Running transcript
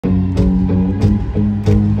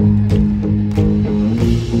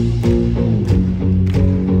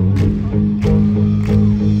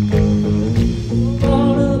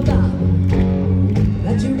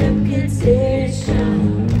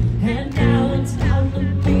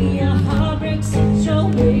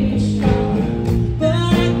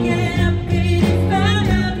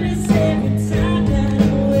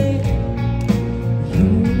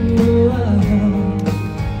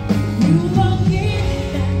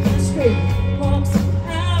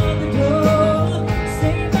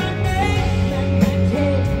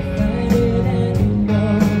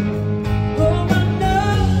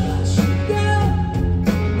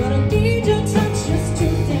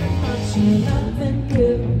loving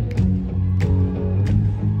you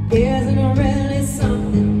isn't really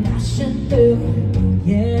something I should do.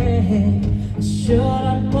 Yeah, should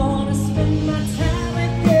I wanna spend my time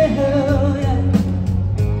with you? Yeah.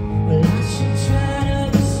 Well, I should try to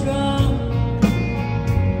be strong.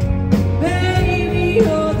 Baby,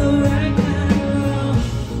 you're the right kind of wrong.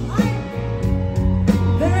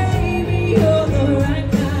 Baby, you're the right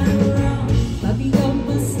kind of wrong. Might be a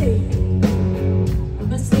mistake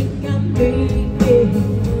I'm making.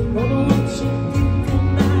 But what you think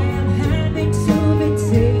and I am happy to be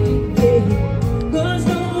taken. 'Cause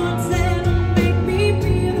no one's ever made me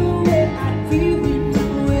feel the way I feel when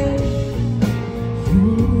I'm with you.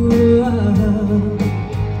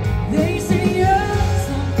 They say you're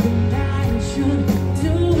something I should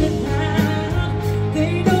do without.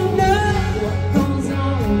 They don't know what goes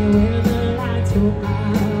on when the lights go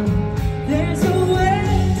out. There's a way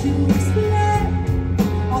to explain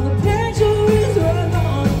all the pleasure is worth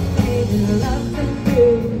all the pain in loving you.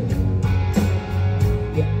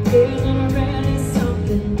 Yeah, isn't really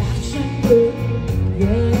something I should do.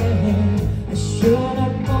 Yeah, I should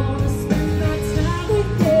have wanna spend my time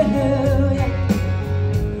with you. Yeah,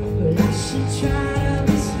 but I should try to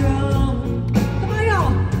be strong. Come on,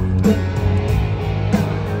 y'all.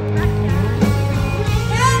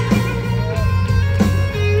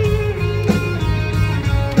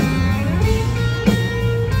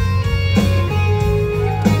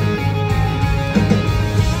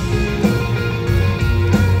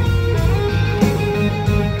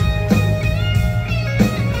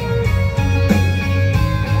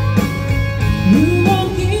 You won't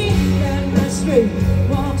get that much straight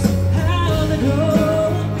walks out the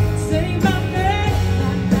door. Say my name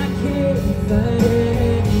like I can't find it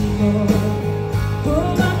anymore.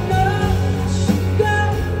 Oh, I know I should go,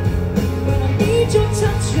 but I need your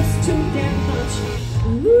touch just too damn much.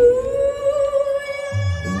 Ooh,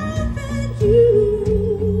 loving you,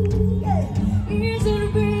 yeah, isn't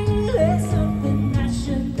really something I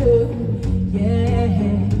should do.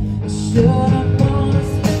 Yeah, I should have wanna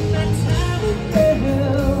spend my time with you.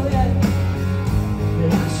 Yeah,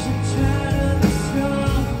 but I should try to be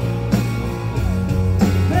strong.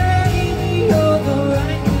 Baby, you're the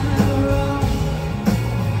right kind of wrong.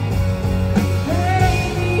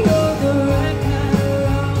 Baby, you're the right kind of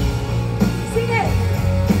wrong. Sing it.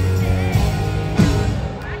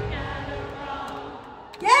 Right kind of wrong.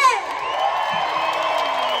 Yeah.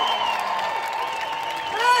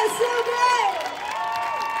 Oh, so good.